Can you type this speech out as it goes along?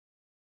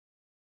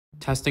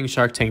Testing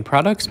Shark Tank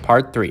products,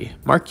 Part 3.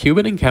 Mark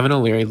Cuban and Kevin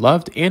O'Leary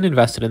loved and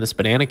invested in this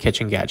banana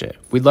kitchen gadget.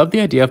 We loved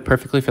the idea of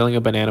perfectly filling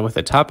a banana with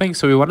a topping,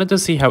 so we wanted to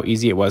see how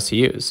easy it was to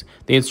use.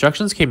 The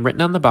instructions came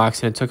written on the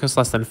box, and it took us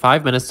less than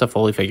 5 minutes to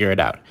fully figure it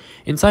out.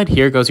 Inside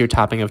here goes your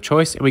topping of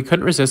choice, and we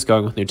couldn't resist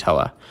going with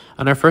Nutella.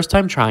 On our first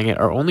time trying it,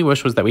 our only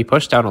wish was that we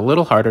pushed down a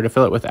little harder to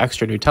fill it with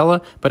extra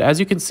Nutella, but as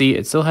you can see,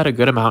 it still had a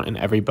good amount in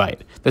every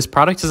bite. This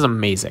product is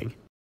amazing.